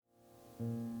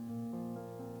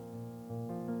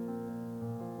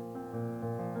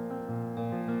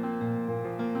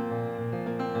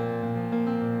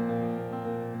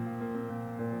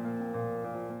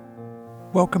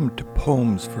Welcome to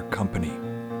Poems for Company.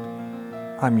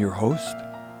 I'm your host,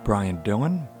 Brian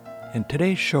Dillon, and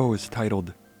today's show is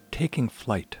titled Taking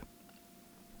Flight.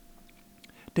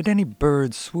 Did any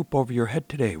birds swoop over your head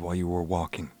today while you were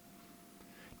walking?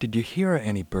 Did you hear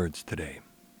any birds today?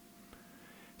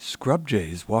 Scrub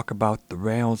jays walk about the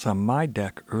rails on my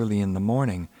deck early in the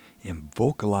morning and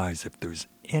vocalize if there's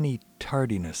any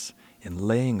tardiness in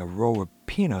laying a row of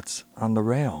peanuts on the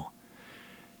rail.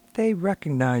 They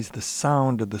recognize the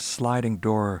sound of the sliding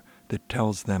door that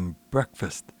tells them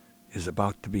breakfast is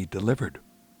about to be delivered.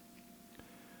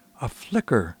 A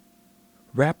flicker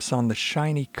wraps on the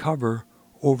shiny cover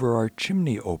over our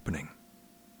chimney opening.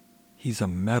 He's a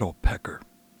metal pecker.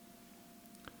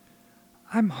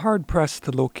 I'm hard-pressed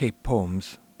to locate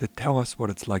poems that tell us what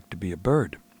it's like to be a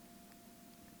bird.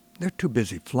 They're too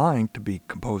busy flying to be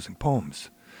composing poems.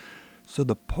 So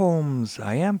the poems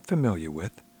I am familiar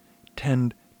with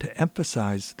tend to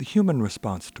emphasize the human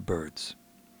response to birds.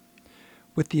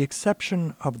 With the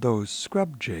exception of those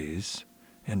scrub jays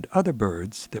and other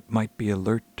birds that might be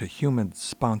alert to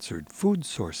human-sponsored food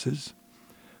sources,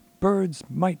 birds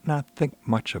might not think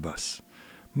much of us,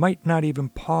 might not even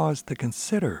pause to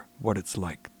consider what it's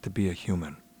like to be a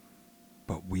human.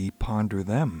 But we ponder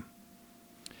them.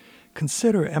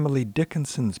 Consider Emily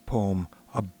Dickinson's poem,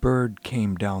 A Bird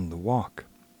Came Down the Walk.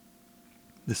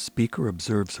 The speaker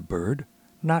observes a bird,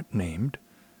 not named,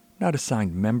 not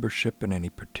assigned membership in any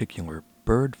particular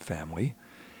bird family,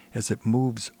 as it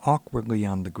moves awkwardly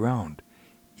on the ground,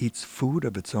 eats food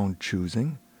of its own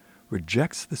choosing,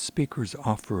 rejects the speaker's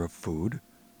offer of food,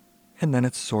 and then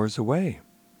it soars away.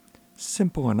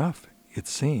 Simple enough, it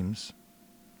seems.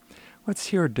 Let's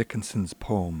hear Dickinson's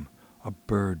poem, A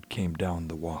Bird Came Down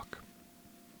the Walk.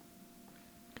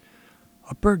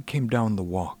 A bird came down the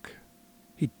walk.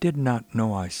 He did not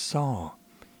know I saw.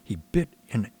 He bit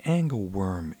an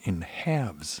angleworm in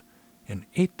halves and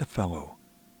ate the fellow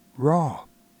raw.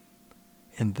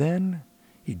 And then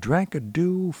he drank a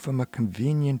dew from a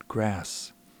convenient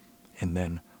grass, and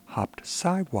then hopped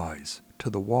sidewise to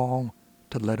the wall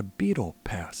to let a beetle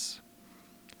pass.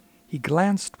 He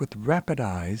glanced with rapid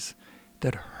eyes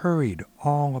that hurried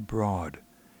all abroad.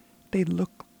 They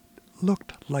looked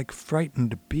like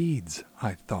frightened beads,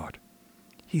 I thought.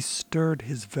 He stirred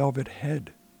his velvet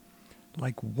head,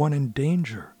 like one in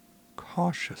danger,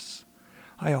 cautious.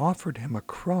 I offered him a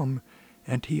crumb,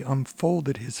 and he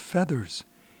unfolded his feathers,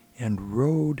 and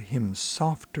rowed him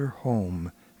softer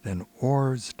home than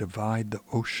oars divide the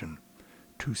ocean,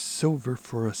 to silver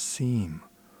for a seam,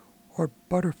 or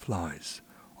butterflies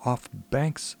off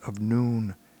banks of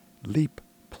noon leap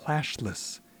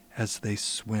plashless as they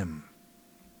swim.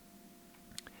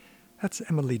 That's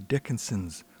Emily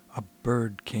Dickinson's A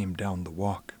Bird Came Down the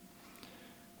Walk.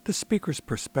 The speaker's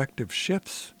perspective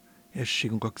shifts as she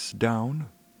looks down,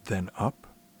 then up.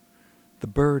 The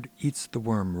bird eats the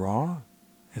worm raw,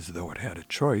 as though it had a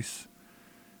choice,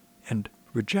 and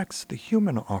rejects the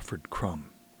human-offered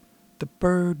crumb. The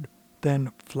bird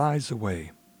then flies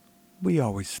away. We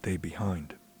always stay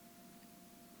behind.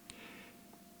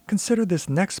 Consider this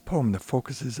next poem that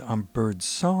focuses on bird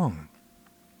song.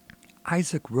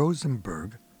 Isaac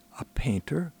Rosenberg, a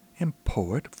painter and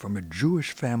poet from a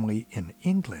Jewish family in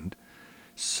England,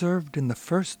 served in the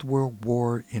First World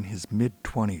War in his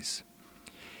mid-20s.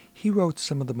 He wrote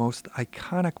some of the most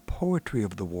iconic poetry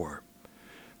of the war,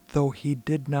 though he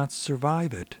did not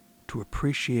survive it to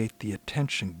appreciate the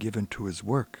attention given to his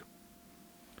work.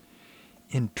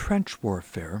 In trench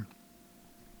warfare,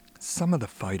 some of the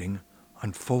fighting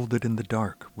unfolded in the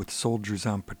dark with soldiers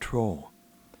on patrol.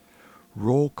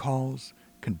 Roll calls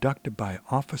conducted by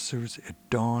officers at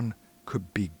dawn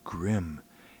could be grim,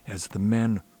 as the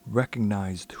men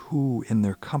recognized who in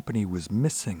their company was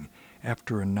missing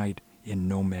after a night in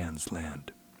no man's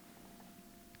land.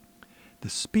 The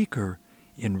speaker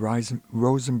in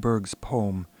Rosenberg's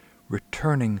poem,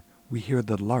 Returning, We Hear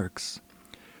the Larks,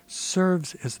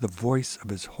 serves as the voice of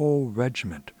his whole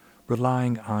regiment,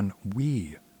 relying on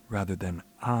we rather than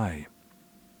I.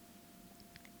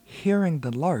 Hearing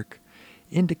the lark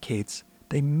indicates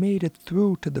they made it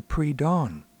through to the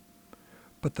pre-dawn,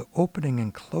 but the opening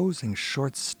and closing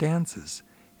short stanzas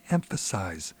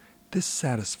emphasize this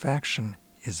satisfaction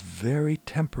is very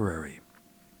temporary.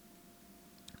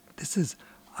 This is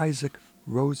Isaac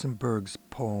Rosenberg's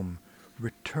poem,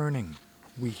 Returning,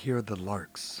 We Hear the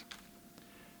Larks.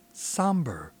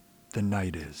 Somber the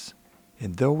night is,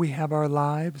 and though we have our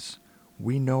lives,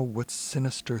 we know what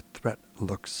sinister threat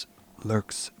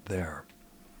lurks there.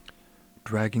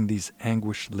 Dragging these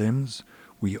anguished limbs,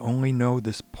 we only know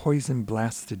this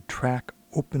poison-blasted track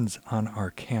opens on our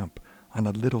camp on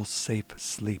a little safe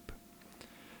sleep.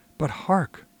 But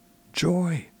hark!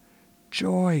 Joy!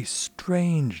 Joy!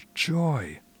 Strange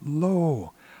joy!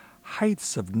 Lo!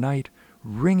 Heights of night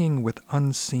ringing with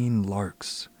unseen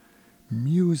larks.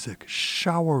 Music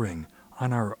showering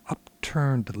on our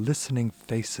upturned listening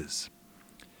faces.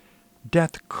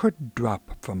 Death could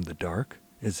drop from the dark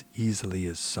as easily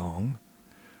as song,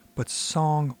 but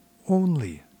song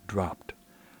only dropped,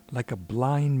 like a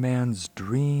blind man's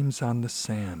dreams on the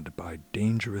sand by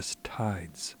dangerous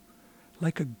tides,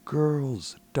 like a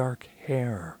girl's dark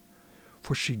hair,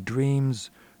 for she dreams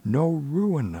no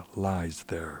ruin lies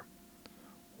there,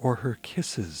 or her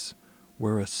kisses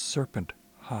where a serpent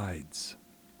hides.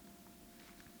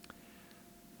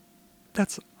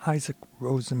 That's Isaac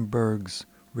Rosenberg's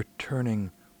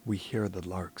Returning We Hear the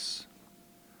Larks.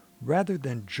 Rather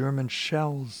than German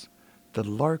shells, the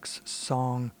lark's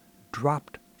song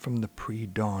dropped from the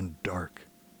pre-dawn dark.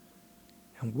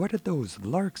 And what did those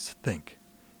larks think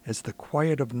as the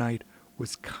quiet of night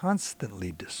was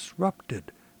constantly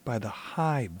disrupted by the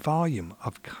high volume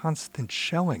of constant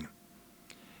shelling,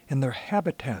 and their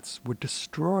habitats were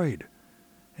destroyed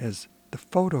as the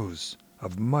photos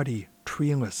of muddy,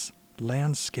 treeless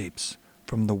landscapes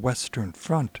from the Western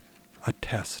Front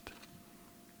attest?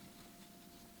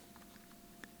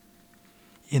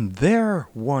 In their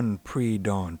one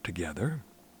pre-dawn together,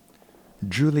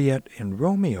 Juliet and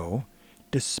Romeo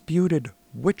disputed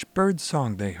which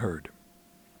birdsong they heard.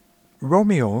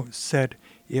 Romeo said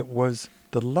it was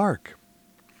the lark,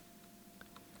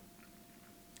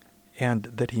 and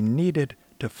that he needed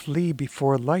to flee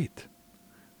before light.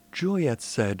 Juliet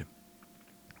said,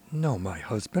 "No, my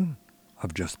husband,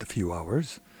 of just a few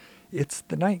hours. It's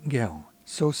the nightingale,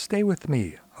 so stay with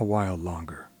me a while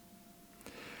longer."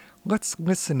 Let's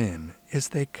listen in as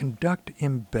they conduct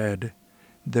in bed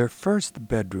their first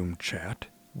bedroom chat,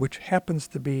 which happens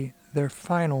to be their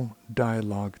final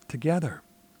dialogue together.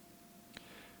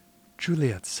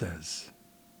 Juliet says,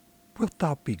 "Wilt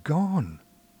thou be gone?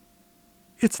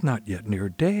 It's not yet near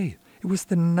day. It was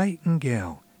the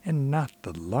nightingale, and not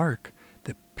the lark,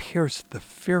 that pierced the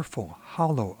fearful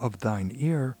hollow of thine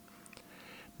ear.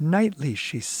 Nightly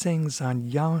she sings on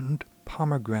yond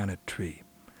pomegranate tree.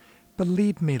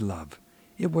 Believe me, love,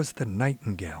 it was the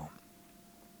nightingale."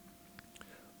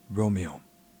 Romeo,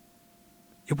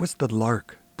 "It was the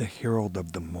lark, the herald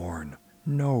of the morn,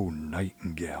 no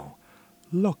nightingale.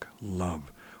 Look,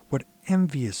 love, what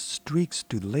envious streaks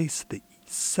do lace the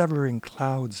severing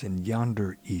clouds in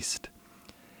yonder east.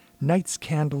 Night's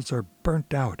candles are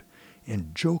burnt out,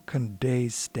 and jocund day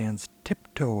stands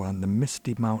tiptoe on the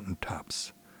misty mountain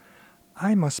tops.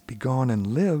 I must be gone and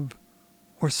live,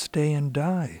 or stay and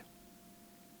die."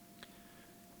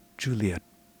 Juliet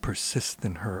persists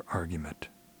in her argument.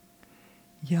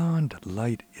 "Yond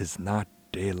light is not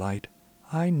daylight.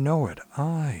 I know it,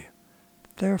 I.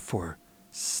 Therefore,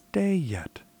 stay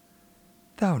yet.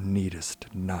 Thou needest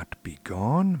not be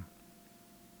gone."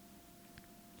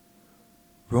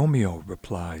 Romeo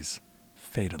replies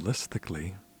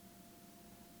fatalistically,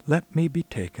 "Let me be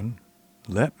taken.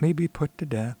 Let me be put to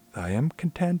death. I am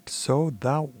content, so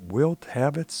thou wilt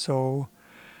have it so.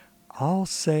 I'll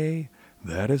say,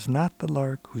 that is not the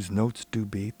lark whose notes do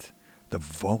beat the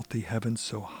vaulty heavens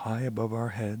so high above our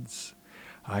heads.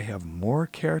 I have more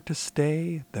care to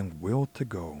stay than will to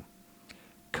go.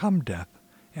 Come, death,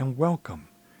 and welcome.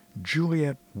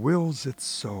 Juliet wills it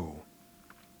so.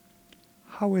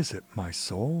 How is it, my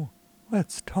soul?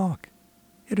 Let's talk.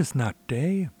 It is not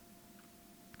day."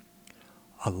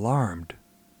 Alarmed,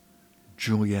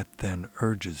 Juliet then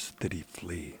urges that he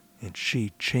flee, and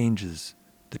she changes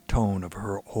the tone of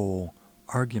her whole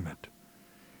argument.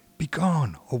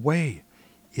 "Begone, away!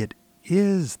 It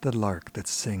is the lark that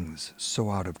sings so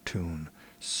out of tune,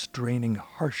 straining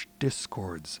harsh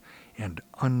discords and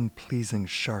unpleasing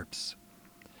sharps.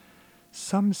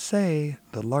 Some say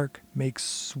the lark makes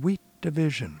sweet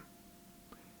division.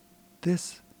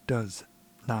 This does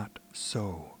not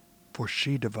so, for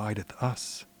she divideth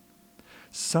us.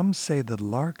 Some say the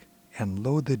lark and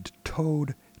loathed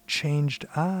toad changed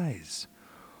eyes.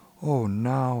 Oh,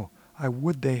 now I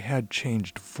would they had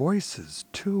changed voices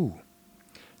too,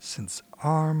 since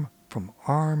arm from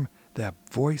arm that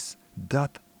voice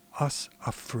doth us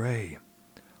affray,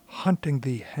 hunting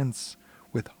thee hence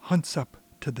with hunts up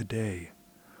to the day.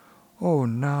 Oh,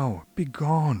 now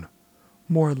begone,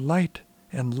 more light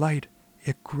and light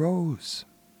it grows."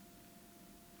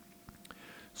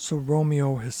 So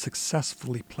Romeo has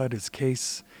successfully pled his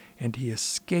case, and he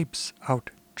escapes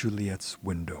out Juliet's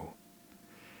window.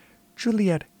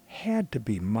 Juliet had to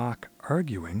be mock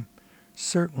arguing.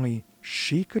 Certainly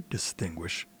she could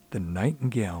distinguish the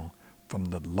nightingale from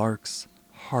the lark's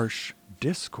harsh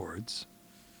discords.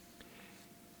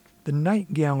 The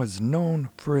nightingale is known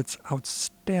for its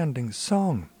outstanding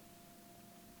song.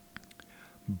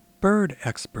 Bird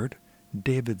expert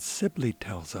David Sibley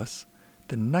tells us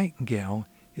the nightingale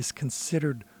is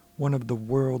considered one of the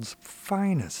world's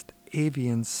finest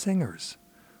avian singers,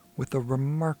 with a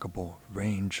remarkable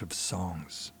range of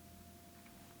songs.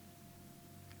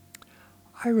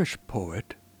 Irish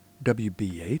poet W.B.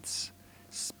 Yeats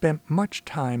spent much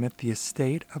time at the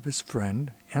estate of his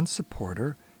friend and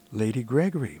supporter, Lady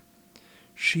Gregory.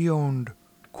 She owned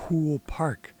Coole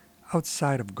Park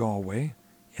outside of Galway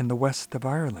in the west of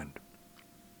Ireland.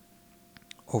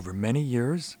 Over many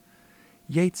years,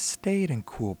 Yeats stayed in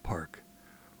Coole Park,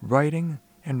 writing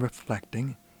and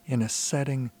reflecting in a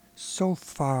setting so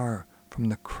far from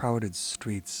the crowded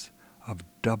streets of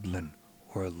Dublin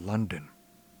or London.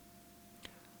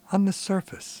 On the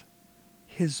surface,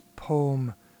 his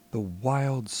poem, The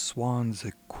Wild Swans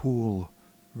at Coole,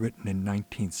 written in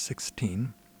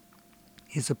 1916,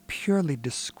 is a purely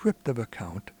descriptive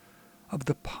account of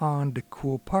the pond at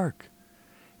Coole Park,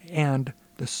 and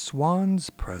the swan's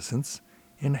presence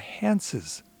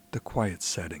enhances the quiet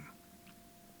setting.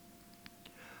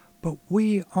 But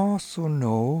we also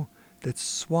know that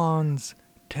swans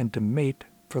tend to mate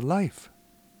for life.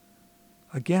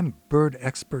 Again, bird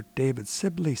expert David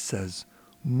Sibley says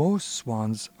most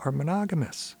swans are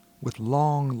monogamous, with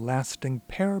long-lasting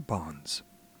pair bonds.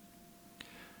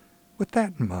 With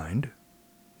that in mind,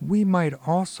 we might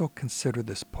also consider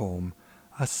this poem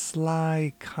a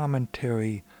sly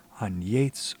commentary on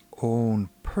Yeats' own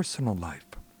personal life.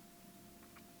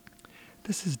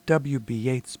 This is W.B.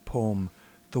 Yeats' poem,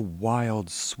 The Wild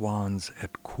Swans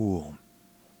at Coole.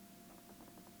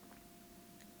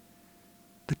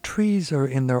 The trees are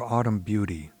in their autumn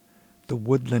beauty, the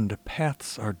woodland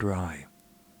paths are dry.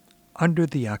 Under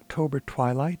the October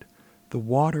twilight, the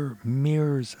water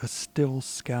mirrors a still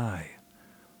sky.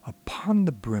 Upon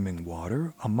the brimming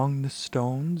water, among the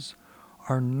stones,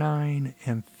 are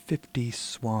 59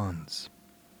 swans.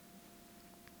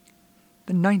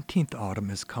 The 19th autumn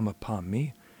has come upon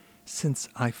me since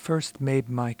I first made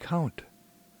my count.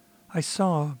 I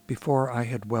saw, before I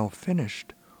had well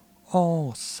finished,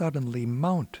 all suddenly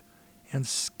mount and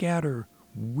scatter,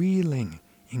 wheeling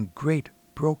in great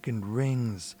broken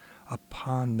rings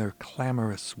upon their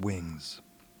clamorous wings.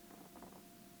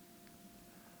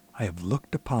 I have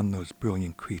looked upon those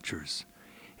brilliant creatures,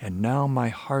 and now my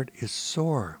heart is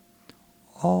sore.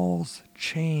 All's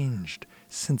changed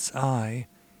since I,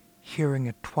 hearing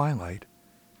at twilight,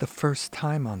 the first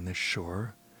time on this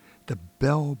shore, the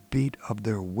bell beat of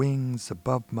their wings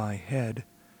above my head,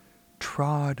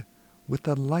 trod with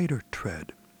a lighter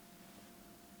tread.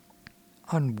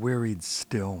 Unwearied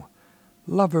still,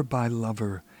 lover by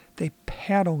lover, they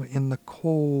paddle in the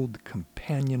cold,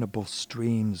 companionable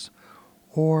streams,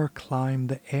 or climb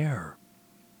the air.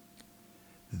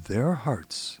 Their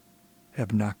hearts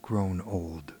have not grown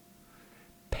old.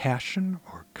 Passion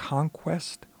or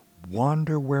conquest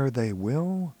wander where they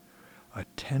will,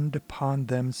 attend upon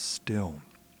them still.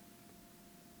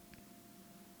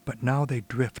 But now they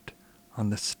drift on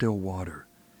the still water,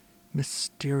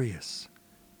 mysterious,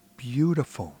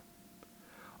 beautiful.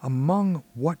 Among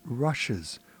what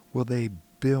rushes will they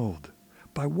build?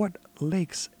 By what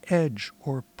lake's edge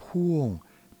or pool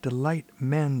delight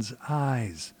men's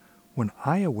eyes when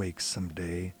I awake some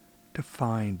day to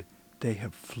find they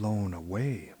have flown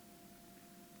away?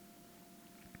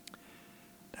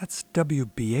 That's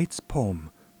W.B. Yeats'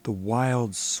 poem, The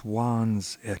Wild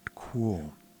Swans at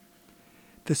Coole.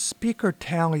 The speaker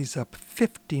tallies up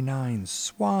 59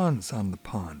 swans on the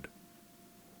pond.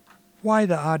 Why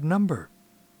the odd number?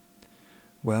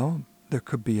 Well, there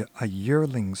could be a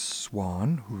yearling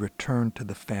swan who returned to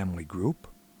the family group,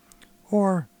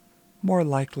 or, more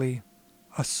likely,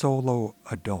 a solo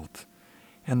adult,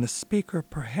 and the speaker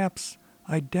perhaps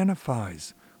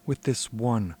identifies with this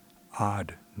one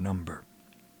odd number.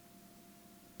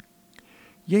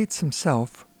 Yeats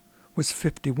himself was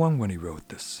 51 when he wrote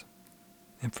this,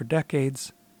 and for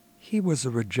decades he was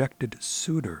a rejected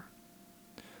suitor.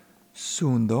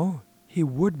 Soon, though, he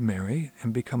would marry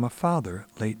and become a father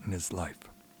late in his life.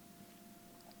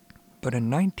 But in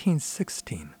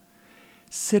 1916,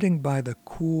 sitting by the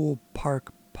Coole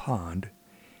Park pond,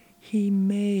 he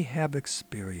may have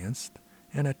experienced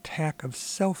an attack of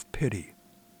self-pity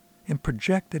and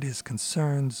projected his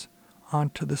concerns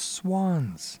onto the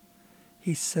swans.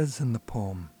 He says in the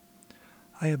poem,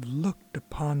 "I have looked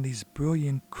upon these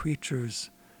brilliant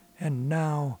creatures, and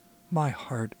now my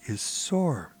heart is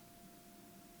sore."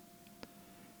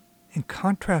 In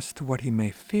contrast to what he may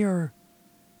fear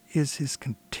is his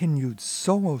continued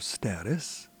solo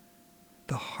status.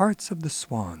 The hearts of the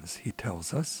swans, he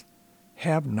tells us,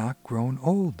 have not grown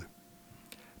old.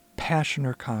 Passion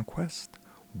or conquest,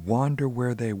 wander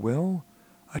where they will,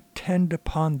 attend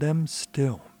upon them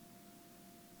still.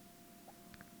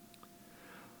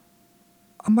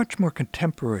 A much more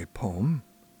contemporary poem,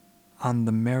 On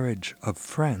the Marriage of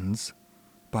Friends,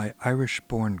 by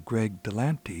Irish-born Greg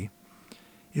Delanty,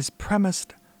 is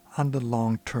premised on the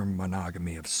long-term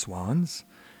monogamy of swans,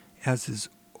 as his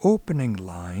opening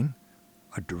line,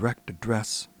 a direct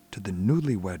address to the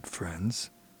newlywed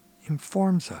friends,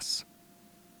 informs us.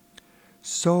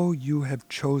 So you have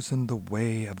chosen the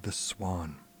way of the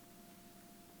swan.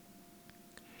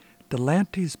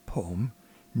 Delanty's poem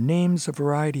names a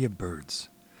variety of birds,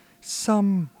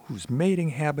 some whose mating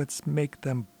habits make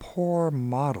them poor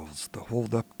models to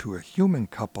hold up to a human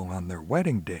couple on their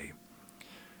wedding day,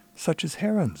 such as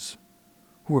herons,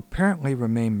 who apparently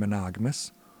remain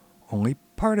monogamous only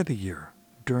part of the year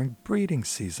during breeding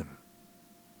season.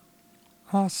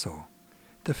 Also,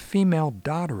 the female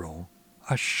dotterel,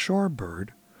 a shorebird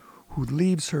who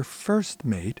leaves her first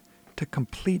mate to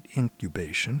complete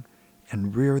incubation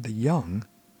and rear the young,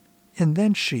 and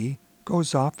then she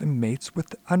goes off and mates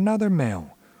with another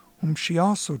male, whom she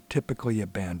also typically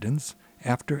abandons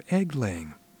after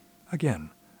egg-laying,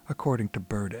 again, according to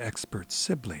bird expert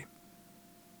Sibley.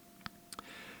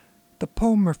 The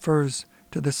poem refers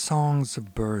to the songs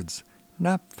of birds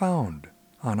not found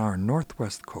on our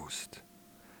northwest coast,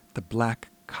 the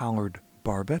black-collared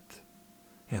barbet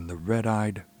and the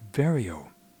red-eyed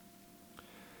vireo.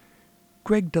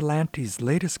 Greg Delanty's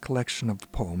latest collection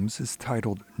of poems is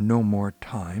titled No More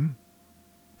Time,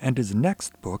 and his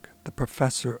next book, The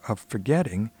Professor of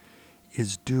Forgetting,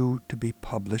 is due to be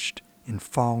published in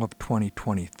fall of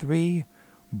 2023,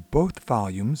 both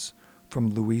volumes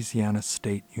from Louisiana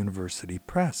State University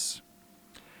Press.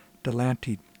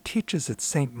 Delanty teaches at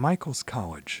St. Michael's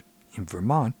College in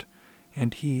Vermont,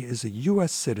 and he is a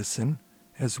U.S. citizen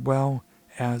as well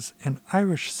as an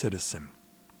Irish citizen.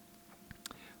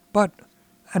 But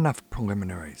enough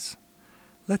preliminaries.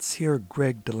 Let's hear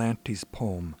Greg Delanty's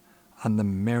poem on the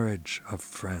marriage of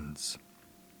friends.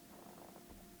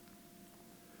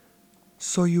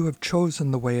 So you have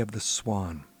chosen the way of the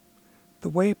swan, the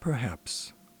way,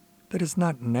 perhaps, that is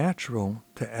not natural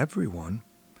to everyone,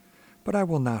 but I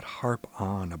will not harp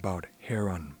on about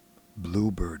heron,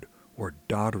 bluebird, or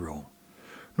dotterel,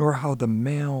 nor how the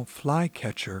male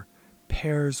flycatcher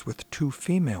pairs with two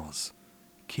females,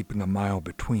 keeping a mile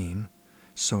between,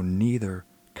 so neither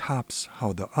cops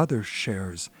how the other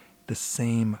shares the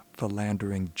same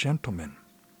philandering gentleman.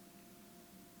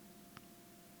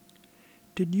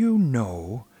 Did you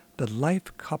know the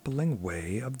life-coupling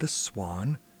way of the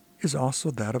swan is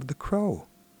also that of the crow?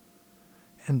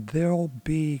 And there'll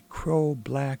be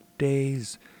crow-black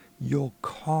days you'll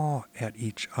caw at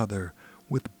each other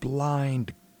with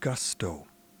blind gusto.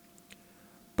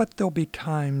 But there'll be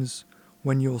times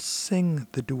when you'll sing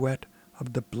the duet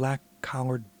of the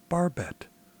black-collared barbet,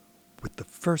 with the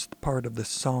first part of the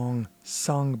song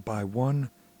sung by one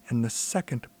and the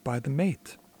second by the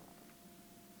mate.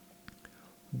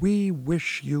 We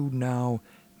wish you now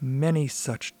many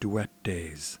such duet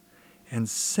days, and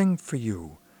sing for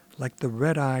you like the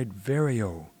red-eyed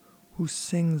vireo, who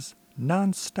sings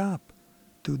non-stop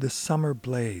through the summer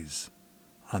blaze.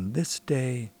 On this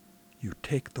day you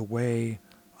take the way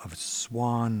of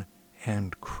swan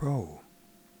and crow.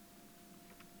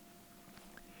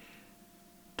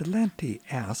 Delanty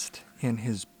asked in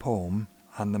his poem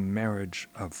On the Marriage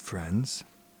of Friends,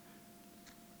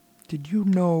 did you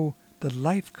know the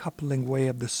life-coupling way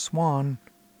of the swan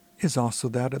is also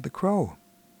that of the crow?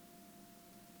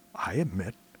 I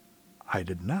admit I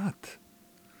did not.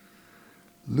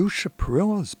 Lucia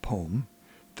Perillo's poem,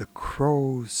 The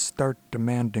Crows Start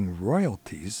Demanding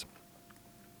Royalties,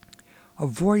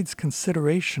 avoids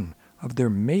consideration of their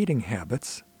mating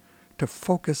habits to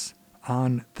focus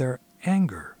on their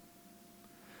anger.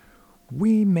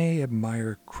 We may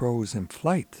admire crows in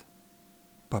flight,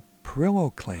 but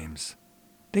Perillo claims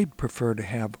they'd prefer to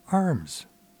have arms.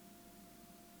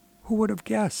 Who would have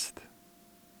guessed?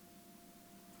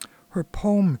 Her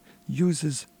poem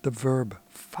uses the verb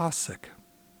fossick,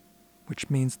 which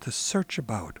means to search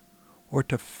about or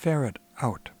to ferret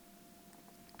out.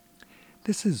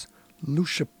 This is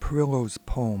Lucia Perillo's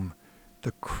poem,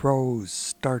 The Crows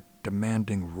Start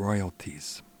Demanding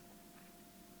Royalties.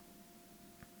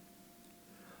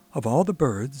 Of all the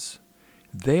birds,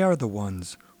 they are the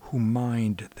ones who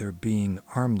mind their being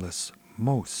armless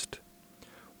most.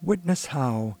 Witness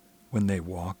how, when they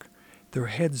walk, their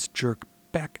heads jerk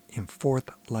back and forth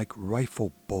like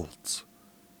rifle bolts,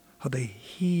 how they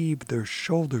heave their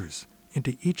shoulders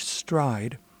into each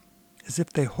stride as if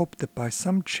they hope that by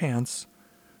some chance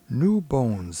New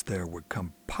bones there would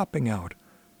come popping out,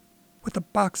 with a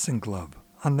boxing glove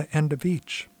on the end of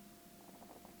each.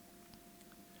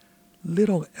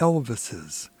 Little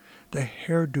Elvises, the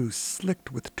hairdo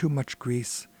slicked with too much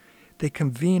grease, they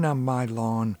convene on my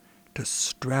lawn to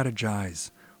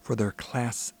strategize for their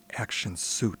class action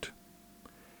suit.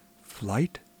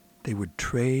 Flight they would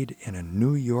trade in a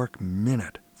New York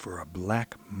minute for a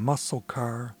black muscle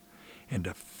car and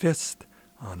a fist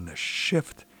on the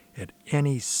shift at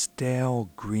any stale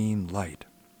green light.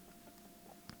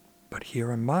 But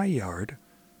here in my yard,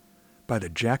 by the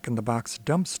Jack-in-the-Box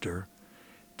dumpster,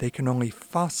 they can only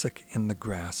fossick in the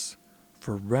grass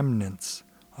for remnants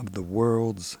of the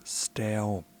world's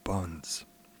stale buns.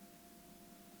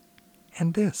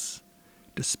 And this,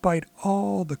 despite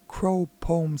all the crow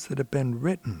poems that have been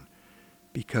written,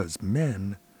 because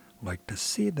men like to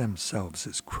see themselves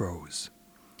as crows.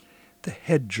 The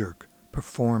head jerk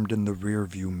performed in the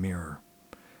rearview mirror,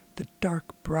 the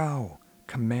dark brow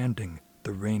commanding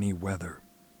the rainy weather.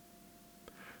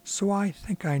 So I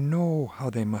think I know how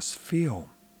they must feel,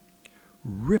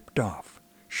 ripped off,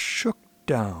 shook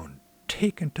down,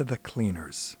 taken to the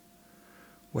cleaners.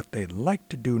 What they'd like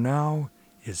to do now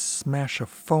is smash a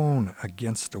phone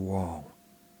against a wall.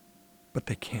 But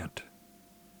they can't.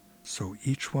 So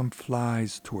each one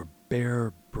flies to a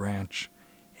bare branch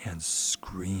and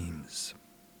screams.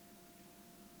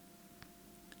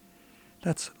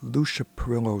 That's Lucia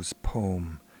Perillo's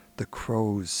poem, The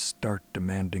Crows Start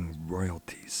Demanding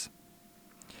Royalties.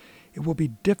 It will be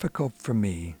difficult for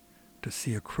me to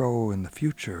see a crow in the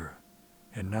future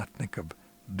and not think of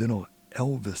little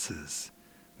Elvises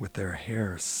with their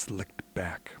hair slicked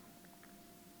back.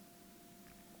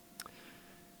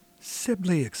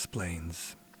 Sibley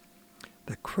explains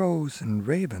that crows and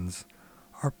ravens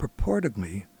are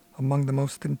purportedly among the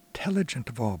most intelligent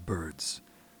of all birds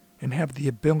and have the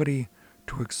ability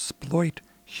to exploit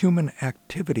human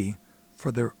activity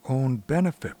for their own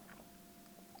benefit.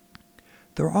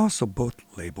 They're also both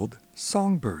labeled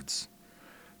songbirds,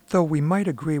 though we might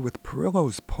agree with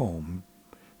Perillo's poem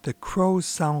that crows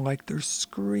sound like they're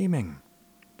screaming.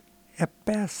 At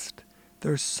best,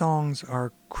 their songs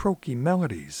are croaky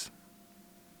melodies.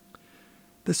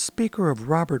 The speaker of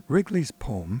Robert Wrigley's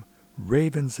poem,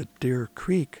 Ravens at Deer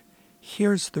Creek,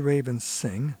 hears the ravens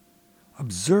sing,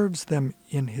 observes them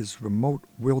in his remote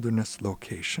wilderness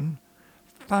location,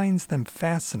 finds them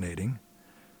fascinating,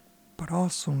 but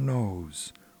also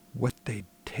knows what they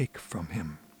take from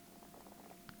him.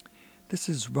 This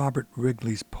is Robert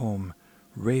Wrigley's poem,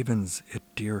 Ravens at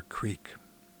Deer Creek.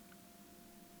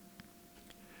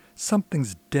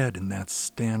 Something's dead in that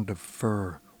stand of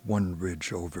fir one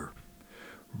ridge over.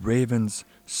 Ravens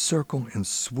circle and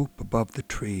swoop above the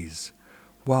trees,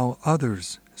 while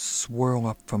others swirl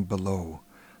up from below,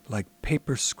 like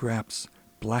paper scraps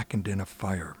blackened in a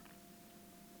fire.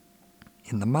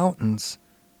 In the mountains,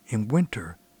 in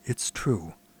winter, it's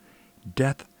true,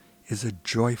 death is a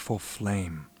joyful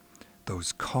flame,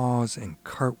 those caws and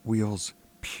cartwheels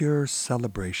pure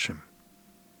celebration.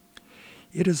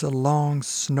 It is a long,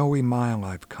 snowy mile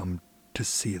I've come to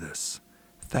see this,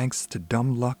 thanks to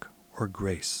dumb luck or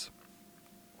grace.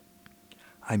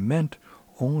 I meant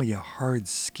only a hard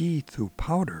ski through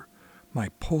powder, my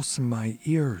pulse in my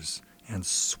ears, and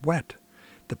sweat,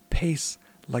 the pace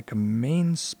like a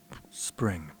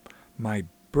mainspring, my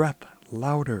breath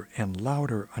louder and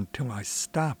louder until I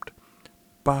stopped,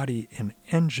 body and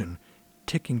engine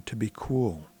ticking to be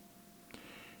cool.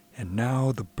 And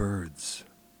now the birds.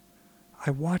 I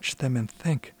watch them and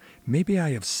think, maybe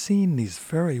I have seen these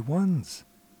very ones,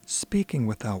 speaking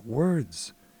without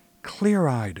words,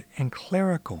 clear-eyed and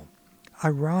clerical,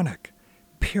 ironic,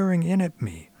 peering in at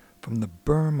me from the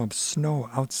berm of snow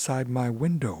outside my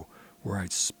window where I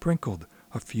sprinkled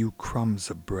a few crumbs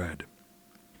of bread.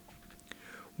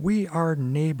 We are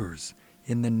neighbors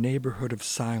in the neighborhood of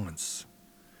silence.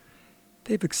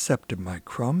 They've accepted my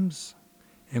crumbs,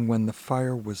 and when the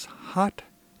fire was hot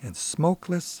and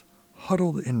smokeless,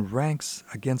 huddled in ranks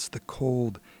against the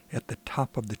cold at the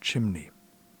top of the chimney.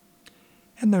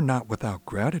 And they're not without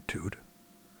gratitude.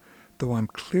 Though I'm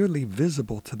clearly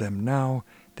visible to them now,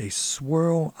 they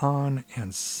swirl on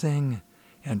and sing,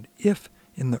 and if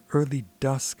in the early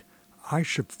dusk I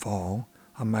should fall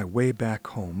on my way back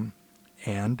home,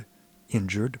 and,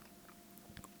 injured,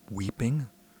 weeping,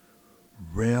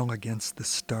 rail against the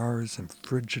stars and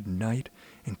frigid night,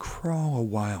 and crawl a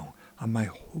while on my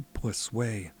hopeless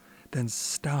way, then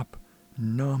stop,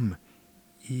 numb,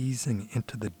 easing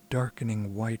into the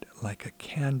darkening white like a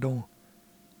candle,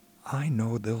 I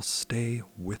know they'll stay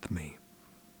with me,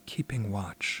 keeping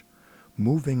watch,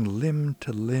 moving limb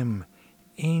to limb,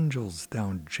 angels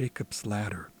down Jacob's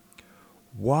ladder,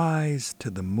 wise to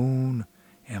the moon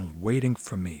and waiting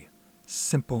for me,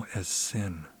 simple as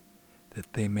sin,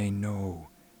 that they may know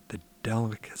the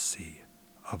delicacy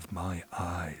of my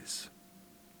eyes.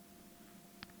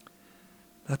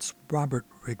 That's Robert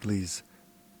Wrigley's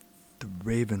The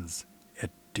Ravens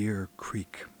at Deer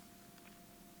Creek.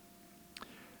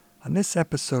 On this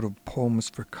episode of Poems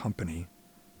for Company,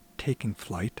 Taking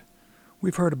Flight,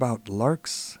 we've heard about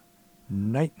larks,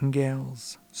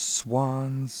 nightingales,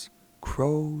 swans,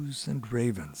 crows, and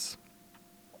ravens.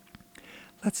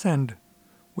 Let's end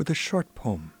with a short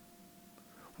poem,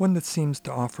 one that seems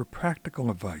to offer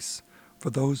practical advice for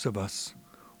those of us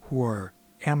who are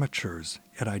amateurs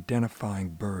at identifying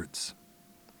birds.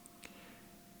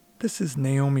 This is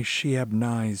Naomi Shihab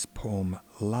Nye's poem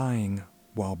Lying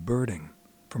While Birding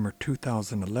from her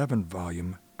 2011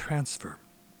 volume Transfer.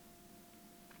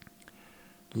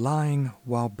 Lying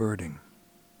while birding.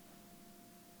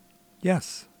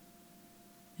 Yes,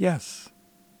 yes,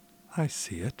 I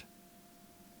see it.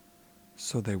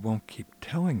 So they won't keep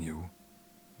telling you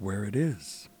where it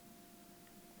is.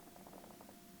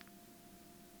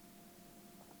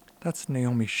 That's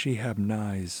Naomi Shihab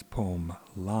Nye's poem,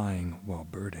 Lying While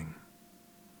Birding.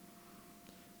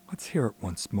 Let's hear it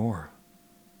once more.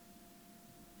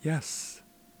 Yes,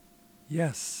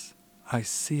 yes, I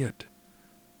see it.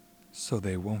 So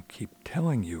they won't keep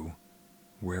telling you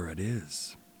where it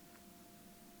is.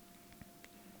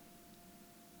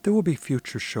 There will be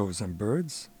future shows on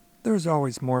birds. There's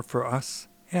always more for us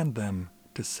and them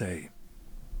to say.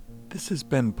 This has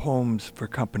been Poems for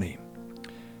Company.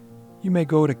 You may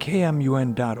go to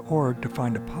kmun.org to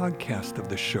find a podcast of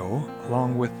the show,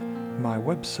 along with my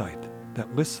website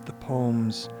that lists the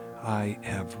poems I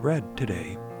have read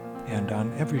today and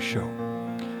on every show.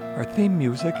 Our theme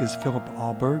music is Philip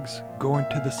Alberg's Going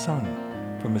to the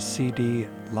Sun from a CD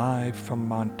Live from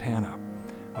Montana,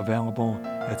 available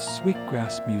at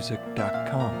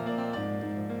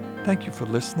sweetgrassmusic.com. Thank you for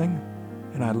listening,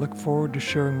 and I look forward to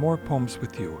sharing more poems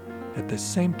with you at the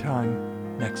same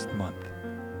time next month.